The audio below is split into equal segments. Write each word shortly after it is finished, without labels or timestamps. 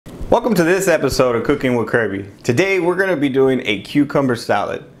Welcome to this episode of Cooking with Kirby. Today we're going to be doing a cucumber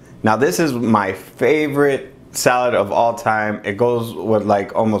salad. Now this is my favorite salad of all time. It goes with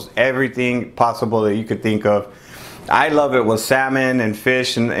like almost everything possible that you could think of. I love it with salmon and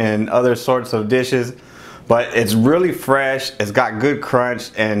fish and other sorts of dishes, but it's really fresh, it's got good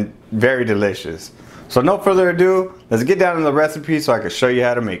crunch and very delicious. So no further ado, let's get down to the recipe so I can show you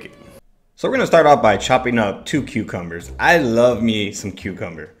how to make it. So we're going to start off by chopping up 2 cucumbers. I love me some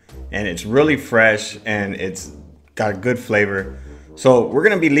cucumber. And it's really fresh and it's got a good flavor. So we're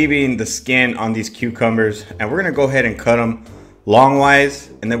gonna be leaving the skin on these cucumbers and we're gonna go ahead and cut them longwise,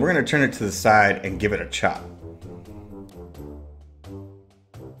 and then we're gonna turn it to the side and give it a chop.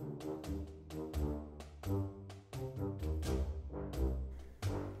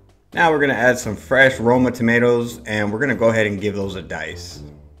 Now we're gonna add some fresh Roma tomatoes and we're gonna go ahead and give those a dice.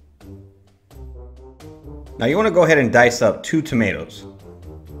 Now you wanna go ahead and dice up 2 tomatoes.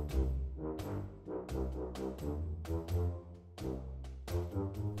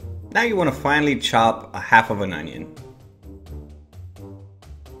 Now you want to finely chop a half of an onion.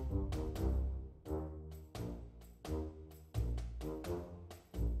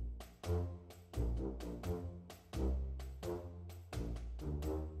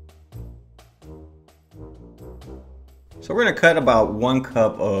 So we're going to cut about 1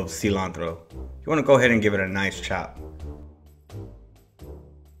 cup of cilantro. You want to go ahead and give it a nice chop.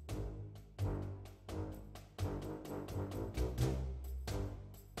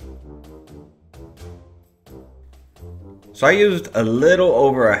 So I used a little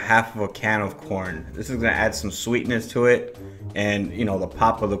over a half of a can of corn. This is gonna add some sweetness to it, and you know, the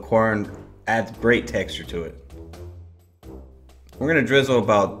pop of the corn adds great texture to it. We're gonna drizzle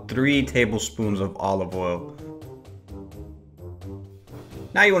about 3 tablespoons of olive oil.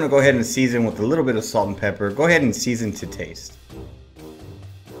 Now you wanna go ahead and season with a little bit of salt and pepper. Go ahead and season to taste.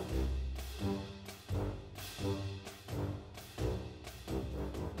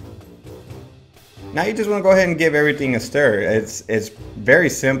 Now you just want to go ahead and give everything a stir. It's very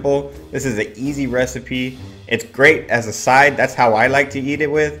simple. This is an easy recipe. It's great as a side. That's how I like to eat it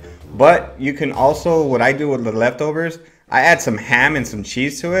with. But you can also, what I do with the leftovers, I add some ham and some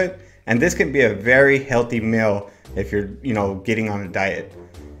cheese to it. And this can be a very healthy meal if you're, getting on a diet.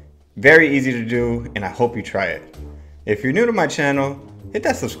 Very easy to do, and I hope you try it. If you're new to my channel, hit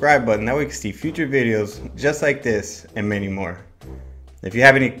that subscribe button. That way you can see future videos just like this and many more. If you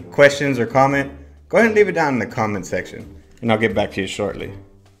have any questions or comment, go ahead and leave it down in the comment section and I'll get back to you shortly.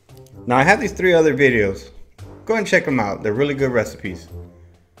 Now I have these 3 other videos. Go ahead and check them out. They're really good recipes.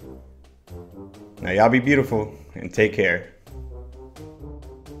 Now y'all be beautiful and take care.